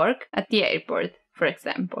 I work at the airport, for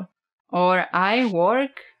example. Or I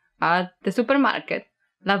work at the supermarket.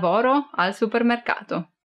 Lavoro al supermercato.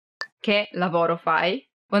 Che lavoro fai?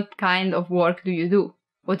 What kind of work do you do?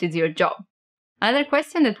 What is your job? Another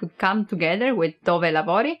question that would come together with dove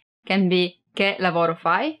lavori can be che lavoro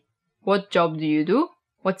fai? What job do you do?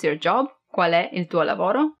 What's your job? Qual è il tuo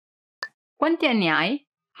lavoro? Quanti anni hai?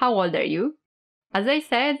 How old are you? As I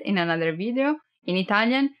said in another video, in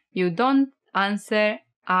Italian you don't answer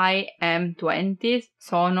I am 20,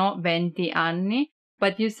 sono 20 anni,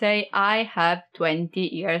 but you say I have 20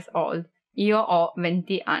 years old. Io ho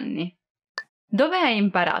 20 anni. Dove hai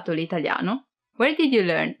imparato l'italiano? Where did you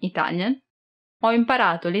learn Italian? Ho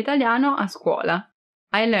imparato l'italiano a scuola.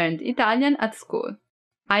 I learned Italian at school.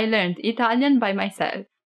 I learned Italian by myself.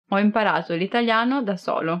 Ho imparato l'italiano da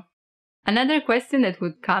solo. Another question that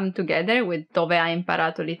would come together with dove hai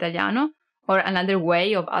imparato l'italiano, or another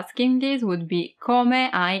way of asking this would be come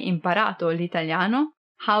hai imparato l'italiano?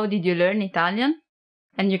 How did you learn Italian?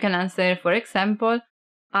 And you can answer, for example,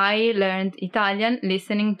 I learned Italian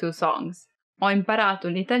listening to songs. Ho imparato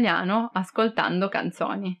l'italiano ascoltando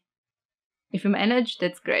canzoni. If you manage,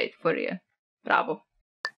 that's great, for real. Bravo.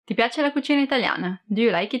 Ti piace la cucina italiana? Do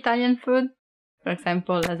you like Italian food? For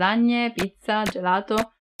example, lasagne, pizza, gelato.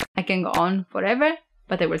 I can go on forever,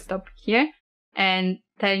 but I will stop here and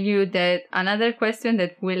tell you that another question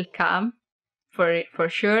that will come for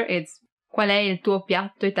sure is qual è il tuo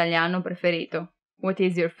piatto italiano preferito? What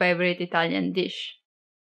is your favorite Italian dish?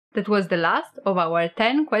 That was the last of our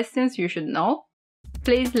 10 questions you should know.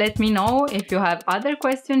 Please let me know if you have other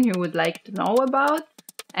questions you would like to know about.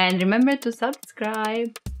 And remember to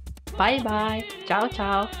subscribe. Bye bye. Ciao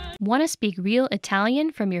ciao. Want to speak real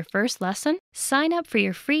Italian from your first lesson? Sign up for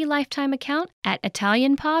your free lifetime account at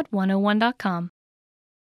ItalianPod101.com.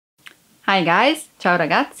 Hi guys, ciao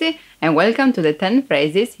ragazzi, and welcome to the 10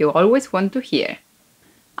 phrases you always want to hear.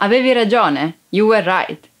 Avevi ragione, you were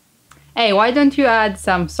right. Hey, why don't you add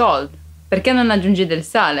some salt? Perché non aggiungi del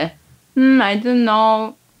sale? I don't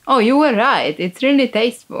know. Oh, you were right, it's really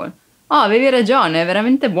tasteful. Oh, avevi ragione, è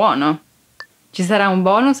veramente buono. Ci sarà un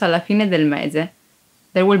bonus alla fine del mese.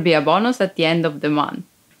 There will be a bonus at the end of the month.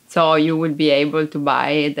 So you will be able to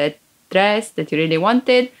buy that dress that you really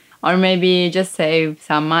wanted, or maybe just save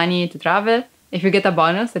some money to travel. If you get a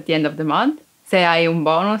bonus at the end of the month, se hai un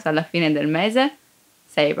bonus alla fine del mese,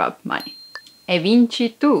 save up money. E vinci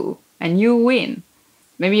tu, and you win.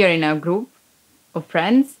 Maybe you're in a group of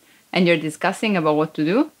friends and you're discussing about what to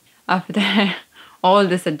do. After all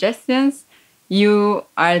the suggestions, you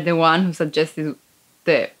are the one who suggested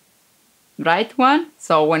the right one.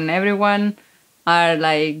 So when everyone are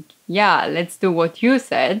like, yeah, let's do what you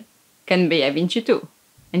said, can be hai vinci tu,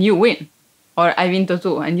 and you win. Or hai vinto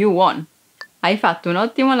tu, and you won. Hai fatto un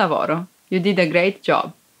ottimo lavoro. You did a great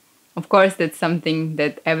job. Of course, that's something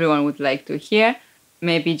that everyone would like to hear.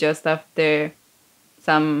 Maybe just after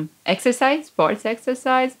some exercise, sports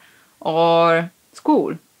exercise, or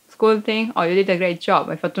school thing. Oh, you did a great job.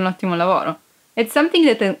 Hai fatto un ottimo lavoro. It's something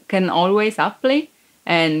that can always apply,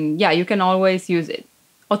 and yeah, you can always use it.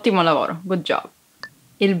 Ottimo lavoro. Good job.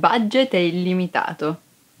 Il budget è illimitato.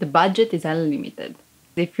 The budget is unlimited.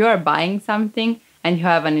 If you are buying something and you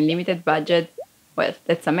have an unlimited budget, well,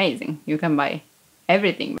 that's amazing. You can buy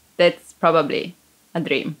everything. That's probably a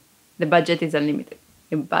dream. The budget is unlimited.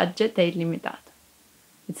 Il budget è illimitato.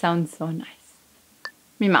 It sounds so nice.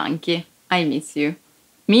 Mi manchi. I miss you.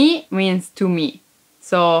 Mi means to me.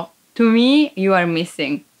 So, to me, you are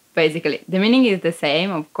missing, basically. The meaning is the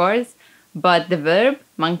same, of course, but the verb,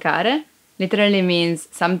 mancare, literally means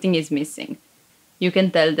something is missing. You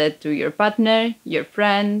can tell that to your partner, your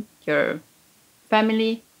friend, your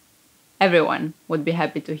family. Everyone would be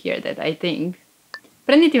happy to hear that, I think.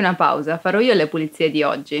 Prenditi una pausa, farò io le pulizie di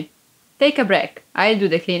oggi. Take a break, I'll do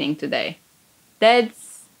the cleaning today.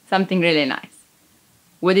 That's something really nice.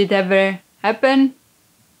 Would it ever happen?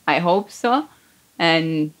 I hope so.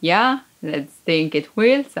 And yeah, let's think it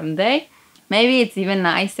will someday. Maybe it's even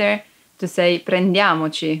nicer to say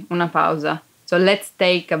prendiamoci una pausa. So let's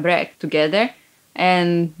take a break together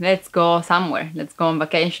and let's go somewhere. Let's go on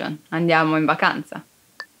vacation. Andiamo in vacanza.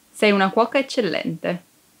 Sei una cuoca eccellente.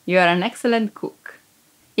 You are an excellent cook.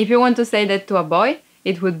 If you want to say that to a boy,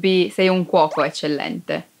 it would be sei un cuoco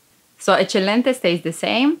eccellente. So eccellente stays the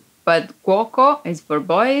same, but cuoco is for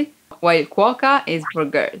boys, while cuoca is for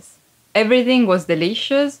girls. Everything was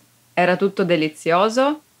delicious, era tutto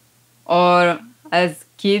delizioso, or as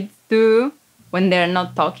kids do when they're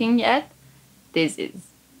not talking yet, this is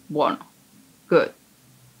buono, good.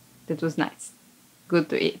 That was nice, good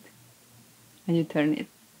to eat. And you turn it.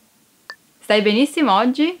 Stai benissimo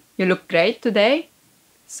oggi? You look great today.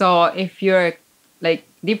 So if you're like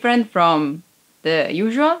different from the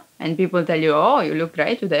usual and people tell you, oh, you look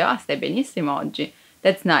great today, ah, stai benissimo oggi,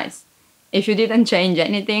 that's nice. If you didn't change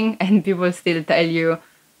anything and people still tell you,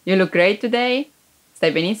 you look great today,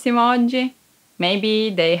 stai benissimo oggi, maybe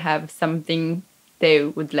they have something they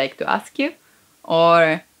would like to ask you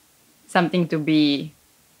or something to be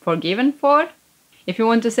forgiven for. If you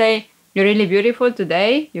want to say, you're really beautiful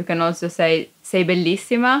today, you can also say, sei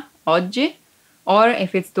bellissima oggi, or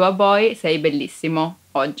if it's to a boy, sei bellissimo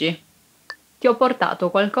oggi. Ti ho portato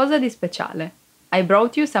qualcosa di speciale. I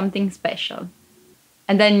brought you something special.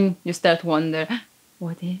 And then you start to wonder,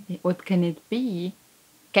 what is it? What can it be?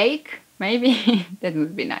 Cake? Maybe? That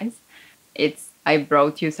would be nice. It's I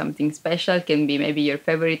brought you something special. Can be maybe your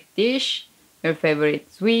favorite dish, your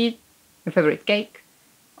favorite sweet, your favorite cake,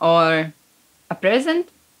 or a present.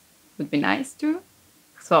 Would be nice too.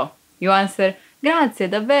 So, you answer, grazie,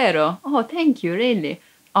 davvero. Oh, thank you, really.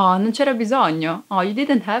 Oh, non c'era bisogno. Oh, you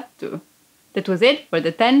didn't have to. That was it for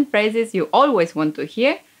the 10 phrases you always want to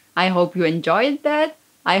hear. I hope you enjoyed that.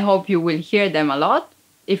 I hope you will hear them a lot.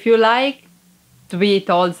 If you like to be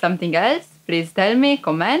told something else, please tell me,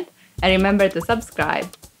 comment, and remember to subscribe.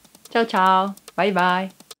 Ciao ciao. Bye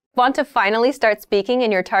bye. Want to finally start speaking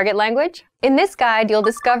in your target language? In this guide, you'll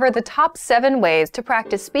discover the top 7 ways to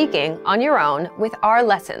practice speaking on your own with our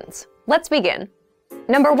lessons. Let's begin.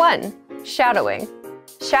 Number 1, shadowing.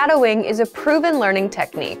 Shadowing is a proven learning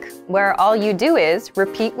technique where all you do is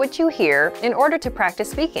repeat what you hear in order to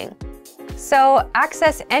practice speaking. So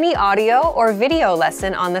access any audio or video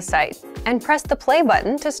lesson on the site and press the play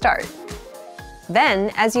button to start.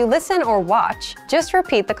 Then, as you listen or watch, just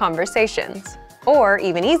repeat the conversations. Or,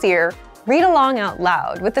 even easier, read along out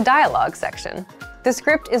loud with the dialogue section. The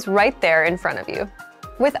script is right there in front of you.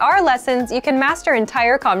 With our lessons, you can master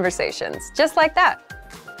entire conversations, just like that.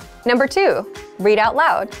 Number 2, read out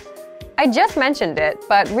loud. I just mentioned it,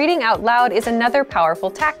 but reading out loud is another powerful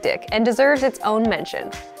tactic and deserves its own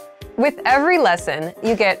mention. With every lesson,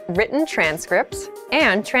 you get written transcripts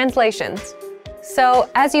and translations. So,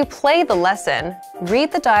 as you play the lesson,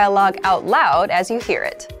 read the dialogue out loud as you hear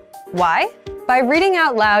it. Why? By reading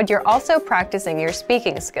out loud, you're also practicing your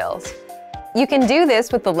speaking skills. You can do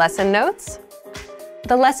this with the lesson notes,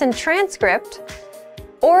 the lesson transcript,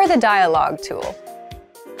 or the dialogue tool.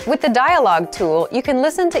 With the dialogue tool, you can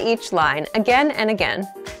listen to each line again and again,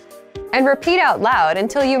 and repeat out loud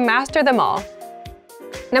until you master them all.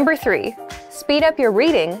 Number 3, speed up your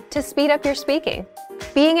reading to speed up your speaking.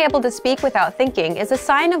 Being able to speak without thinking is a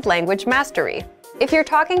sign of language mastery. If you're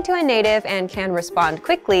talking to a native and can respond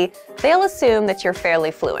quickly, they'll assume that you're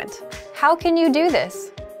fairly fluent. How can you do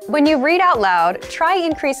this? When you read out loud, try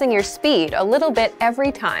increasing your speed a little bit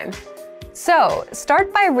every time. So,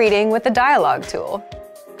 start by reading with the dialogue tool.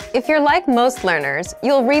 If you're like most learners,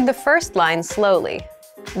 you'll read the first line slowly.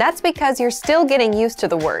 That's because you're still getting used to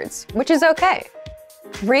the words, which is okay.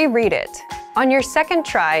 Reread it. On your second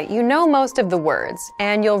try, you know most of the words,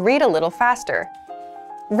 and you'll read a little faster.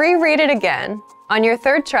 Reread it again. On your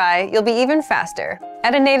third try, you'll be even faster,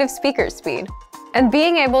 at a native speaker's speed. And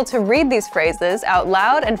being able to read these phrases out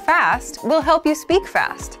loud and fast will help you speak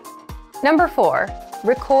fast. Number 4,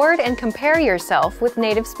 record and compare yourself with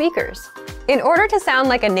native speakers. In order to sound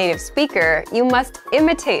like a native speaker, you must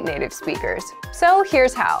imitate native speakers. So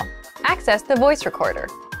here's how. Access the voice recorder,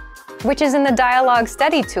 which is in the Dialogue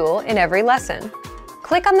Study tool in every lesson.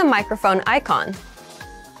 Click on the microphone icon.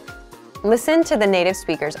 Listen to the native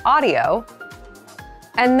speaker's audio,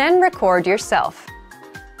 and then record yourself.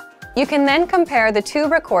 You can then compare the 2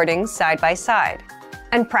 recordings side by side,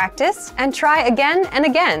 and practice and try again and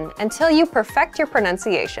again until you perfect your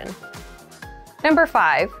pronunciation. Number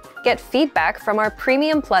 5, get feedback from our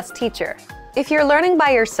Premium Plus teacher. If you're learning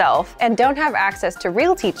by yourself and don't have access to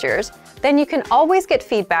real teachers, then you can always get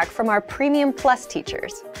feedback from our Premium Plus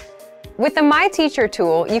teachers. With the My Teacher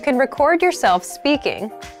tool, you can record yourself speaking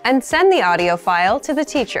and send the audio file to the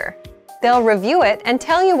teacher. They'll review it and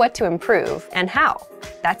tell you what to improve and how.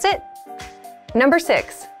 That's it. Number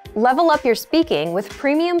 6, level up your speaking with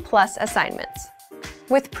Premium Plus assignments.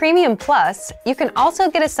 With Premium Plus, you can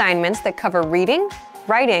also get assignments that cover reading,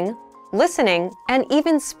 writing, listening, and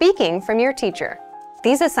even speaking from your teacher.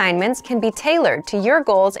 These assignments can be tailored to your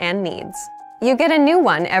goals and needs. You get a new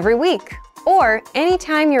one every week, or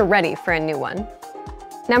anytime you're ready for a new one.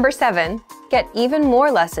 Number 7, get even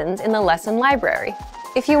more lessons in the lesson library.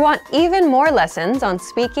 If you want even more lessons on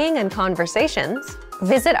speaking and conversations,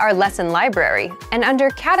 visit our lesson library and under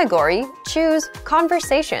Category, choose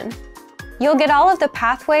Conversation. You'll get all of the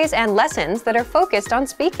pathways and lessons that are focused on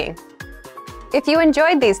speaking. If you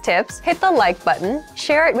enjoyed these tips, hit the like button,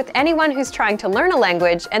 share it with anyone who's trying to learn a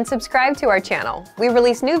language, and subscribe to our channel. We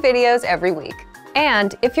release new videos every week.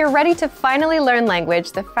 And if you're ready to finally learn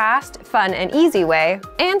language the fast, fun, and easy way,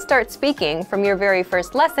 and start speaking from your very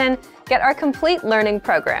first lesson, get our complete learning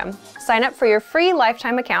program. Sign up for your free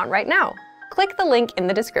lifetime account right now. Click the link in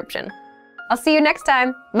the description. I'll see you next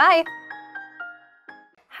time. Bye!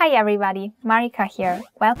 Hi everybody, Marika here.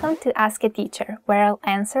 Welcome to Ask a Teacher, where I'll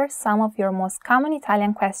answer some of your most common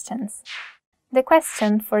Italian questions. The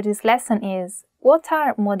question for this lesson is, what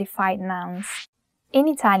are modified nouns? In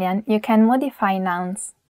Italian, you can modify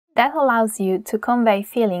nouns. That allows you to convey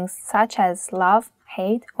feelings such as love,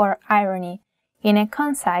 hate, or irony in a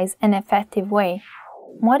concise and effective way.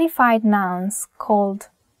 Modified nouns, called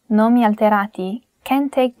nomi alterati, can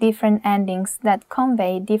take different endings that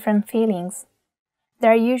convey different feelings. They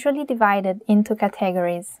are usually divided into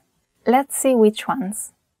categories. Let's see which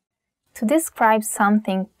ones. To describe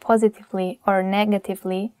something positively or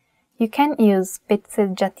negatively, you can use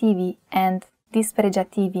pezzeggiativi and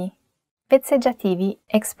dispregiativi. Pezzeggiativi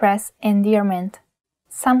express endearment.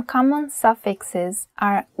 Some common suffixes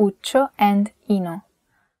are uccio and ino.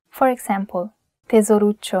 For example,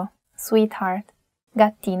 tesoruccio, sweetheart,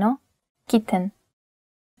 gattino, kitten.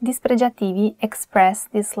 Dispregiativi express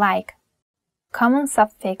dislike. Common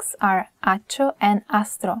suffixes are accio and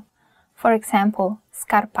astro. For example,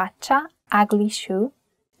 scarpaccia, ugly shoe,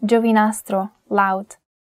 giovinastro, loud.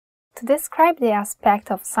 To describe the aspect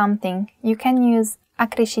of something, you can use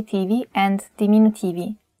accrescitivi and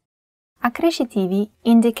diminutivi. Accrescitivi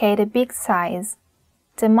indicate a big size.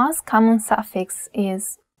 The most common suffix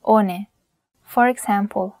is one. For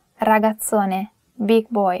example, ragazzone, big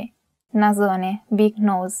boy, nasone, big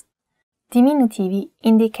nose. Diminutivi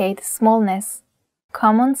indicate smallness.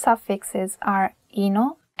 Common suffixes are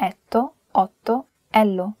ino, etto, otto,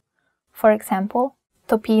 ello. For example,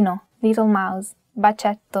 topino, little mouse,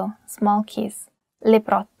 bacetto, small kiss,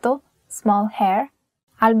 leprotto, small hair,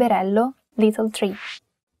 alberello, little tree.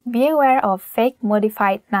 Be aware of fake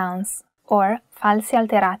modified nouns, or falsi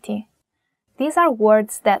alterati. These are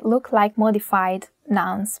words that look like modified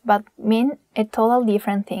nouns but mean a totally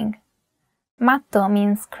different thing. Matto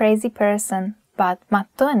means crazy person, but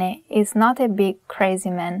mattone is not a big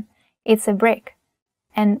crazy man. It's a brick.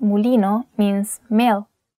 And mulino means mill,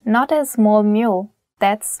 not a small mule,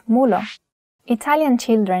 that's mulo. Italian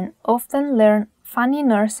children often learn funny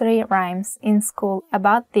nursery rhymes in school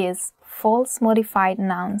about these false modified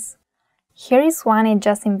nouns. Here is one I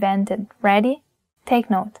just invented. Ready? Take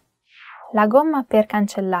note. La gomma per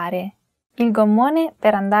cancellare, il gommone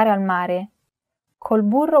per andare al mare. Col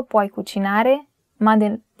burro puoi cucinare, ma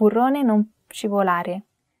del burrone non scivolare.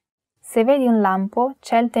 Se vedi un lampo,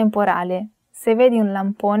 c'è il temporale. Se vedi un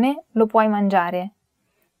lampone, lo puoi mangiare.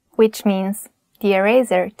 Which means the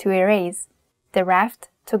eraser to erase, the raft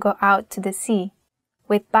to go out to the sea.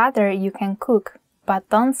 With butter you can cook, but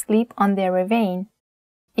don't sleep on the ravine.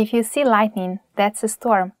 If you see lightning, that's a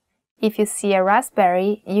storm. If you see a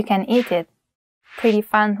raspberry, you can eat it. Pretty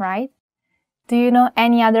fun, right? Do you know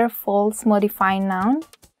any other false modifying noun?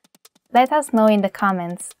 Let us know in the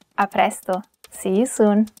comments. A presto! See you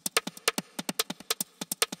soon!